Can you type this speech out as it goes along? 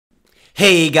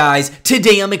Hey guys,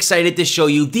 today I'm excited to show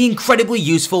you the incredibly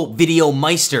useful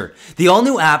VideoMeister, the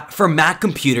all-new app for Mac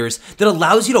computers that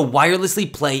allows you to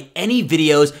wirelessly play any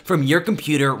videos from your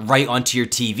computer right onto your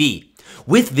TV.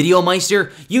 With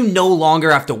VideoMeister, you no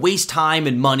longer have to waste time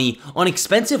and money on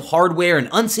expensive hardware and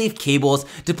unsafe cables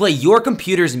to play your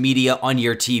computer's media on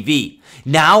your TV.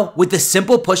 Now, with the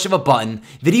simple push of a button,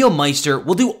 VideoMeister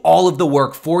will do all of the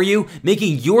work for you,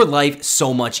 making your life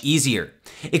so much easier.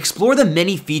 Explore the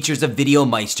many features of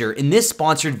VideoMeister in this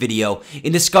sponsored video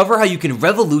and discover how you can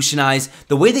revolutionize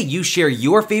the way that you share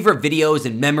your favorite videos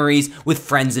and memories with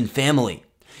friends and family.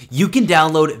 You can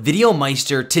download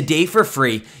VideoMeister today for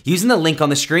free using the link on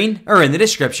the screen or in the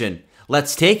description.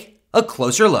 Let's take a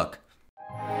closer look.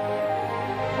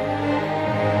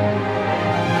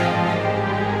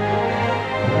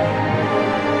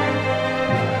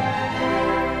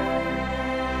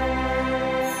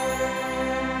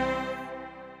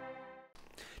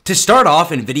 To start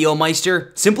off in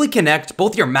VideoMeister, simply connect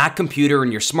both your Mac computer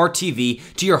and your smart TV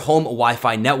to your home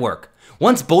Wi-Fi network.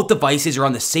 Once both devices are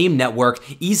on the same network,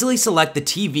 easily select the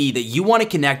TV that you want to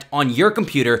connect on your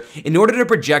computer in order to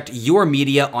project your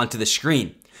media onto the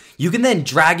screen. You can then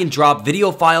drag and drop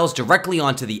video files directly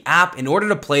onto the app in order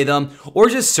to play them, or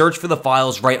just search for the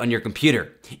files right on your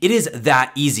computer. It is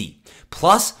that easy.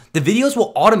 Plus, the videos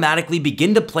will automatically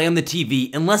begin to play on the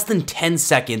TV in less than 10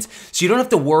 seconds, so you don't have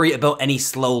to worry about any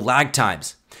slow lag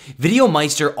times.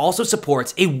 VideoMeister also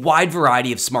supports a wide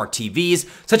variety of smart TVs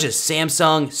such as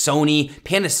Samsung, Sony,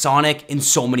 Panasonic, and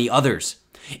so many others.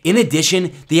 In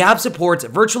addition, the app supports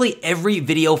virtually every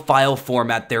video file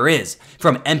format there is,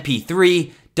 from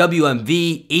MP3,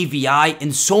 WMV, AVI,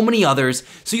 and so many others,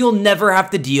 so you'll never have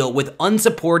to deal with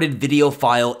unsupported video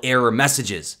file error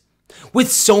messages.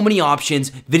 With so many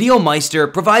options,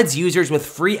 VideoMeister provides users with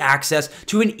free access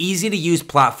to an easy-to-use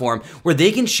platform where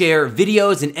they can share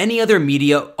videos and any other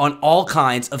media on all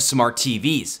kinds of smart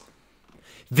TVs.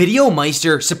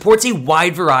 VideoMeister supports a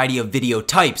wide variety of video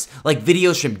types, like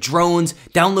videos from drones,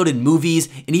 downloaded movies,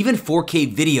 and even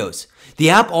 4K videos. The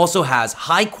app also has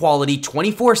high-quality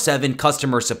 24/7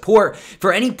 customer support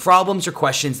for any problems or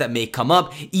questions that may come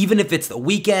up, even if it's the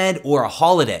weekend or a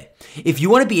holiday. If you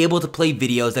want to be able to play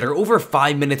videos that are over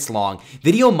 5 minutes long,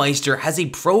 VideoMeister has a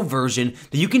pro version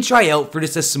that you can try out for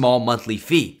just a small monthly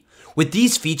fee. With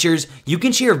these features, you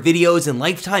can share videos and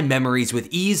lifetime memories with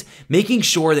ease, making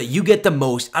sure that you get the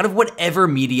most out of whatever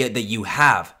media that you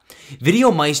have.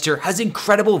 VideoMeister has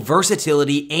incredible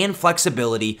versatility and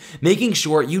flexibility, making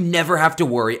sure you never have to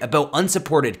worry about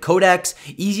unsupported codecs,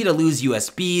 easy to lose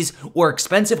USBs, or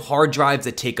expensive hard drives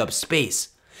that take up space.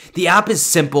 The app is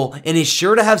simple and is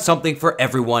sure to have something for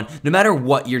everyone, no matter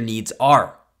what your needs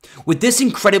are. With this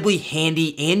incredibly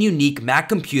handy and unique Mac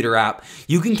computer app,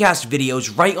 you can cast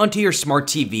videos right onto your smart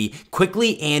TV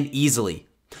quickly and easily.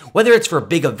 Whether it's for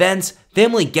big events,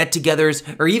 family get-togethers,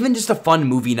 or even just a fun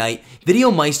movie night,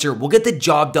 VideoMeister will get the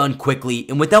job done quickly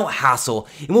and without hassle,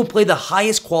 and will play the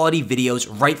highest quality videos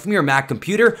right from your Mac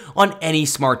computer on any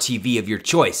smart TV of your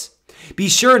choice. Be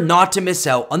sure not to miss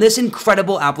out on this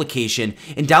incredible application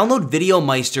and download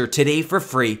VideoMeister today for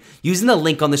free using the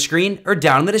link on the screen or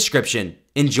down in the description.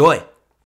 Enjoy!